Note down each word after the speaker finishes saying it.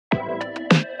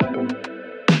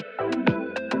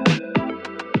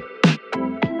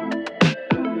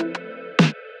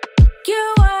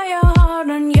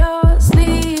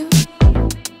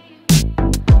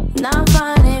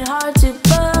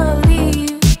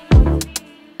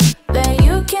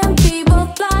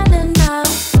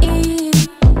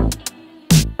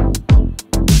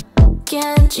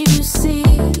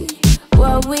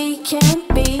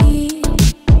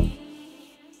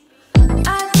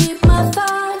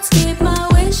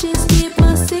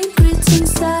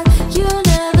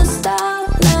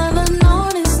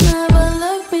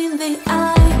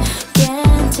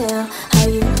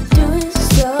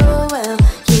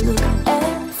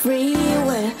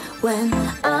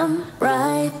I'm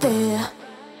right there.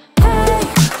 Hey,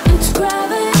 it's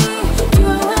gravity. You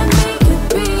and me could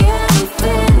be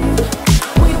anything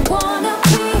we wanna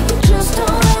be. Just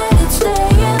don't let it stay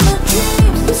in the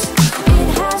dreams. It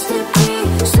has to be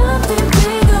something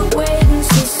bigger waiting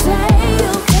to say.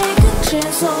 You'll take a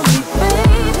chance on me,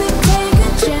 baby. Take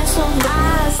a chance on me.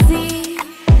 I see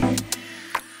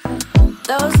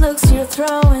those looks you're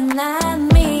throwing at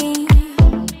me.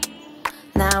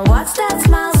 Now what's that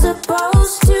smile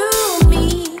supposed to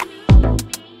mean?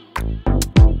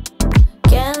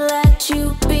 Can't let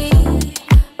you be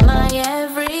my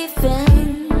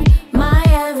everything, my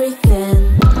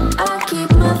everything. I keep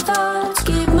my thoughts,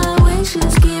 keep my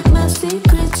wishes, keep my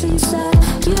secrets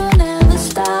inside. You never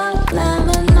stop.